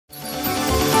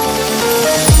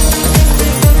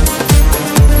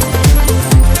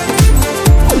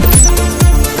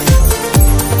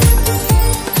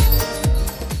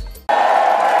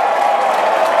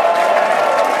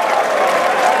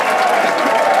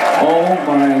Oh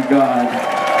my God.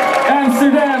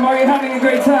 Amsterdam, are you having a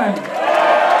great time?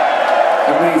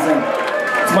 Amazing.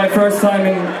 It's my first time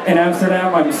in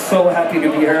Amsterdam. I'm so happy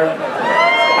to be here.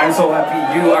 I'm so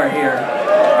happy you are here.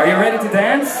 Are you ready to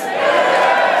dance?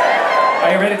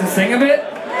 Are you ready to sing a bit?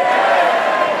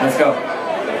 Let's go.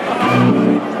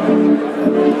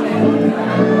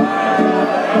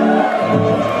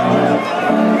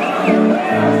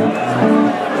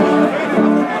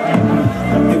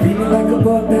 You read me like a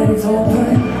book that is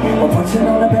open, or punching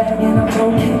on a bag and I'm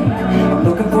choking. I'm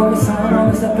looking for a sign,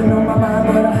 I'm stepping on my mind,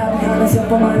 but I have behind a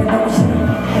simple-minded notion.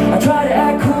 I try to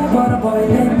act cool, but I'm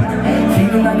boiling,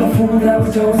 feeling like a fool that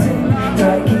was chosen.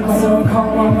 Try to keep myself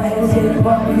calm while my head is getting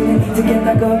bumpy. Really need to get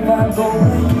that good vibe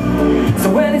going. So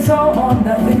when it's all or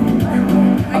nothing,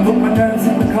 I put my nerves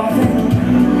in the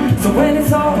coffin. So when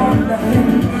it's all or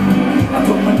nothing, I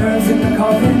put my nerves in the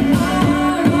coffin.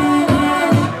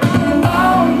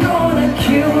 I'm gonna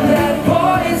kill that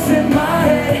voice in my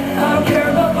head. I don't care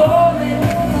about falling.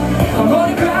 I'm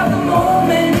gonna grab the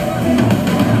moment.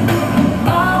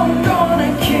 I'm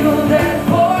gonna kill that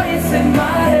voice in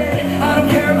my head. I don't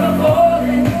care about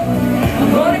falling.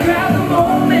 I'm gonna grab the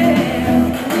moment.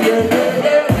 Yeah, yeah,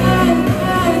 yeah.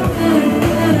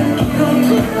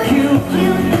 Kill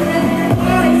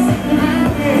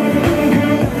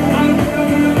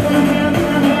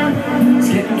it's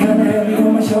getting kinda heavy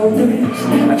on my shoulders.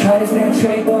 I try to stand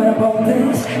straight, but I'm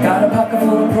boneless. Got a pocket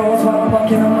full of pros while I'm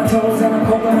walking on my toes, and I'm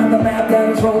hoping on the map that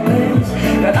is rollers.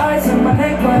 Got eyes on my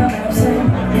neck, but I'm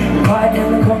absent. Quiet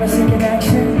in the corner, seeking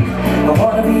action. I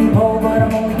wanna be bold, but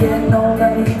I'm only getting old.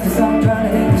 I need to stop trying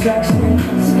to hit distractions.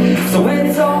 So when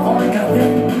it's all or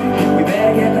nothing, we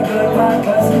better get the good vibe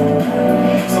buzzing.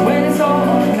 So when it's all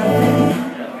or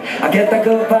nothing, I get that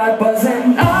good vibe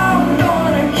buzzing.